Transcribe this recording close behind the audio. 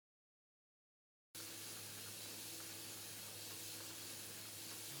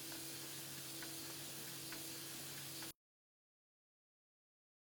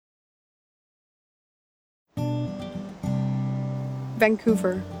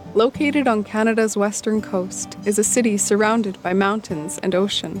Vancouver, located on Canada's western coast, is a city surrounded by mountains and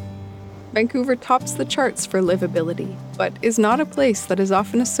ocean. Vancouver tops the charts for livability, but is not a place that is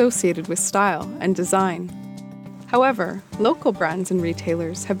often associated with style and design. However, local brands and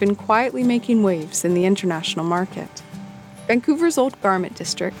retailers have been quietly making waves in the international market. Vancouver's Old Garment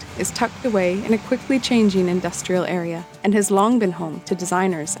District is tucked away in a quickly changing industrial area and has long been home to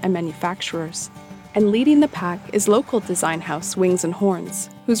designers and manufacturers. And leading the pack is local design house Wings and Horns,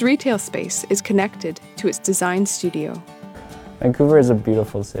 whose retail space is connected to its design studio. Vancouver is a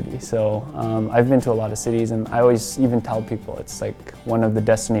beautiful city, so I've been to a lot of cities, and I always even tell people it's like one of the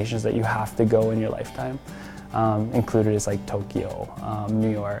destinations that you have to go in your lifetime. Included is like Tokyo,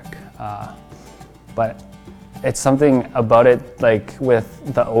 New York, but it's something about it, like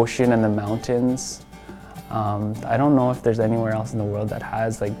with the ocean and the mountains. I don't know if there's anywhere else in the world that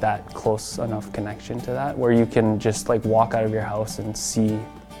has like that close enough connection to that, where you can just like walk out of your house and see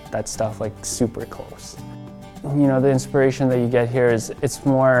that stuff like super close. You know, the inspiration that you get here it's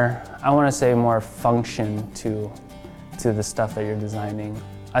more, I want to say more function to the stuff that you're designing.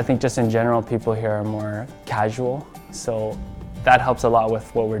 I think just in general, people here are more casual, so that helps a lot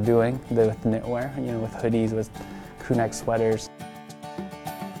with what we're doing, with knitwear, you know, with hoodies, with crew-neck sweaters.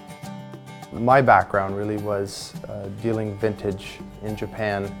 My background really was dealing vintage in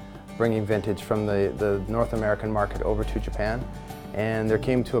Japan, bringing vintage from the North American market over to Japan. And there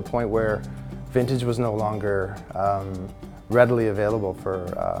came to a point where vintage was no longer readily available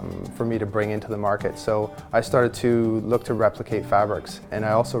for me to bring into the market. So I started to look to replicate fabrics. And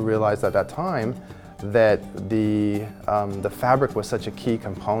I also realized at that time that the fabric was such a key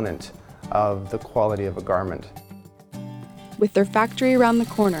component of the quality of a garment. With their factory around the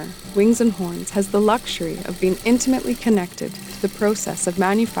corner, Wings and Horns has the luxury of being intimately connected to the process of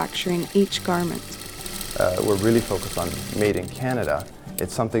manufacturing each garment. We're really focused on made in Canada.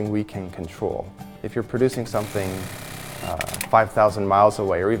 It's something we can control. If you're producing something 5,000 miles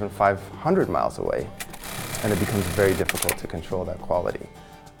away or even 500 miles away, and it becomes very difficult to control that quality.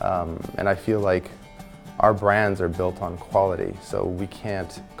 And I feel like our brands are built on quality, so we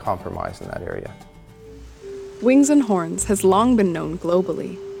can't compromise in that area. Wings and Horns has long been known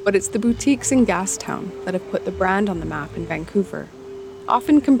globally, but it's the boutiques in Gastown that have put the brand on the map in Vancouver.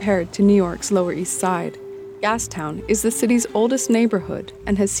 Often compared to New York's Lower East Side, Gastown is the city's oldest neighborhood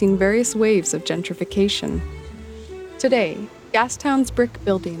and has seen various waves of gentrification. Today, Gastown's brick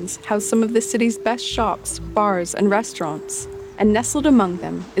buildings house some of the city's best shops, bars, and restaurants, and nestled among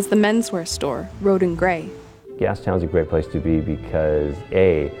them is the menswear store, Road and Grey. Gastown's a great place to be because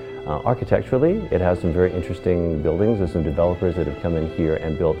architecturally, it has some very interesting buildings. There's some developers that have come in here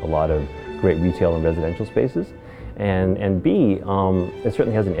and built a lot of great retail and residential spaces. And B, it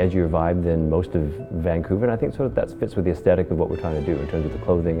certainly has an edgier vibe than most of Vancouver, and I think sort of that fits with the aesthetic of what we're trying to do in terms of the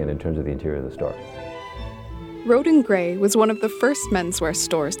clothing and in terms of the interior of the store. Road and Grey was one of the first menswear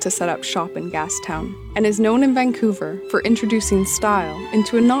stores to set up shop in Gastown and is known in Vancouver for introducing style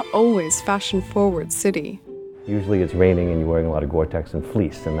into a not always fashion-forward city. Usually it's raining and you're wearing a lot of Gore-Tex and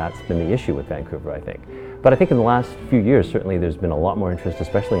fleece, and that's been the issue with Vancouver, I think. But I think in the last few years, certainly there's been a lot more interest,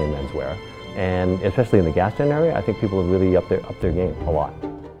 especially in menswear, and especially in the Gastown area. I think people have really upped their game a lot.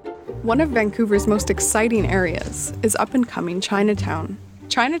 One of Vancouver's most exciting areas is up-and-coming Chinatown.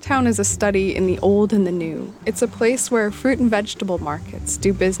 Chinatown is a study in the old and the new. It's a place where fruit and vegetable markets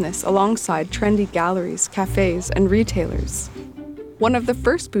do business alongside trendy galleries, cafes, and retailers. One of the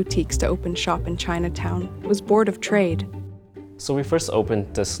first boutiques to open shop in Chinatown was Board of Trade. So we first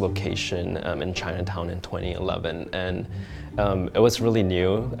opened this location in Chinatown in 2011, and it was really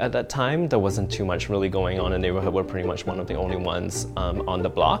new at that time. There wasn't too much really going on in the neighborhood. We're pretty much one of the only ones on the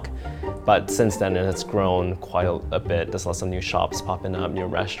block. But since then it has grown quite a bit. There's lots of new shops popping up, new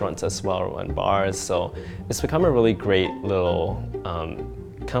restaurants as well, and bars. So it's become a really great little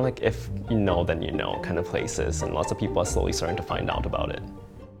kind of like if you know, then you know kind of places, and lots of people are slowly starting to find out about it.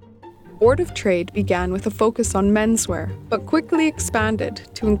 Board of Trade began with a focus on menswear, but quickly expanded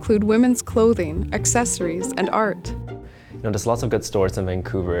to include women's clothing, accessories, and art. You know, there's lots of good stores in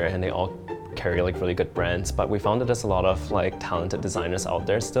Vancouver, and they all carry like really good brands, but we found that there's a lot of like talented designers out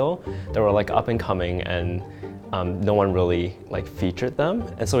there still that were like up and coming, and no one really like featured them.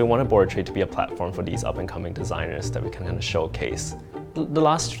 And so we wanted Board of Trade to be a platform for these up and coming designers that we can kind of showcase. The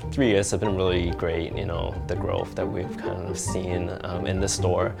last 3 years have been really great, you know, the growth that we've kind of seen in the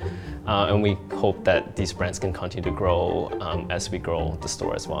store. And we hope that these brands can continue to grow as we grow the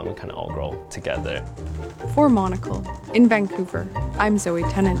store as well, and we kind of all grow together. For Monocle, in Vancouver, I'm Zoe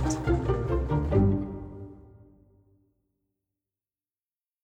Tennant.